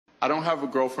I don't have a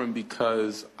girlfriend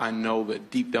because I know that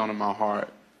deep down in my heart,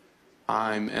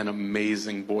 I'm an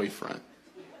amazing boyfriend.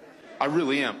 I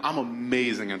really am. I'm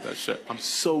amazing at that shit. I'm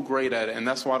so great at it, and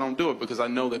that's why I don't do it, because I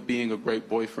know that being a great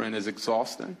boyfriend is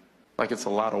exhausting. Like, it's a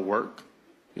lot of work,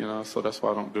 you know, so that's why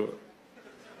I don't do it.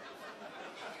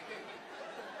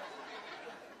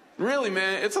 Really,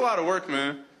 man, it's a lot of work,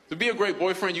 man. To be a great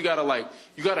boyfriend, you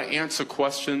gotta answer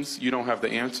questions you don't have the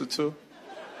answer to.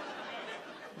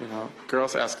 You know,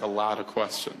 girls ask a lot of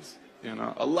questions, you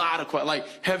know, a lot of like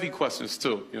heavy questions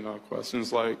too, you know,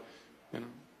 questions like, you know,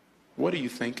 what are you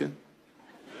thinking?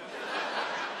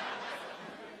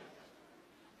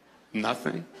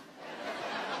 Nothing?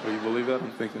 Will you believe that?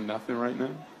 I'm thinking nothing right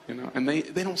now, you know, and they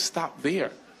don't stop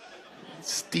there.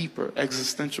 It's deeper,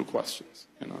 existential questions,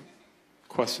 you know,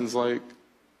 questions like,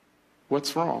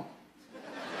 what's wrong?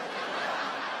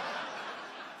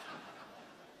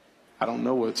 I don't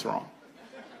know what's wrong.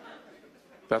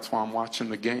 That's why I'm watching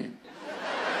the game.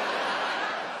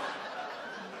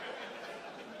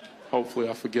 Hopefully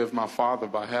I forgive my father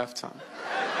by halftime.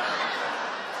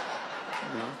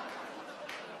 You know?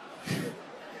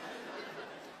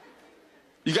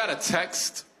 You gotta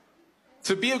text.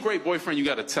 To be a great boyfriend, you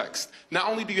gotta text. Not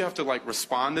only do you have to like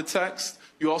respond to text,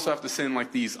 you also have to send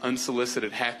like these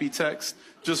unsolicited happy texts.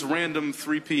 Just random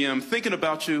 3 p.m. thinking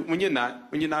about you when you're not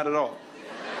at all.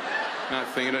 Not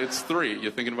thinking, it's 3.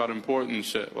 You're thinking about important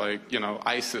shit, like, you know,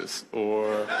 ISIS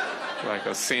or like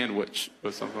a sandwich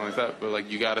or something like that. But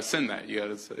like, you gotta send that. You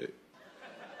gotta say it.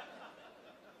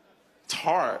 It's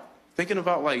hard. Thinking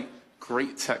about like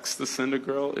great text to send a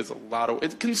girl is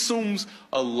it consumes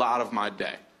a lot of my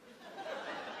day.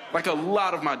 Like a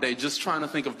lot of my day just trying to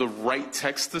think of the right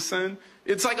text to send.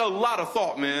 It's like a lot of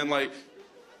thought, man. Like,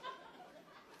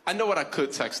 I know what I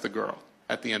could text a girl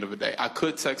at the end of the day. I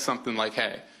could text something like,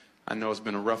 hey, I know it's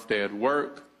been a rough day at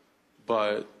work,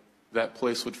 but that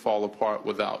place would fall apart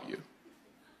without you.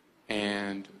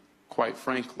 And quite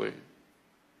frankly,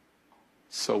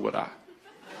 so would I.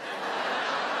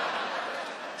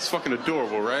 It's fucking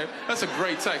adorable, right? That's a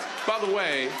great text. By the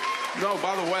way,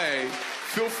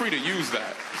 feel free to use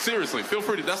that. Seriously, feel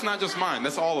free to. That's not just mine.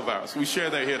 That's all of ours. We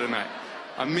share that here tonight.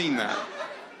 I mean that.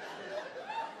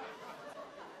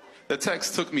 The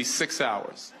text took me 6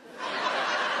 hours.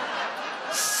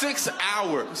 6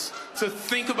 hours to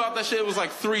think about that shit. It was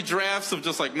like 3 drafts of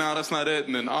just like, nah, that's not it,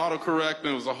 and then autocorrect, and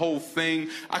it was a whole thing.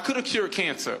 I could have cured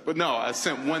cancer, but no, I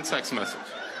sent one text message.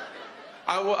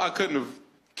 I couldn't have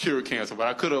cured cancer, but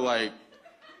I could have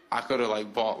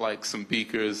like bought like some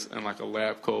beakers and like a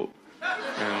lab coat,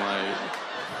 and like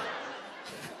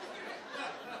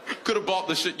could have bought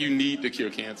the shit you need to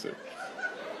cure cancer.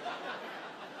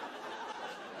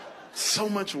 So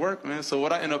much work, man. So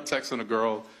what I end up texting a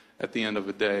girl at the end of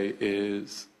the day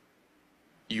is,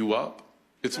 you up?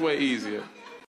 It's way easier.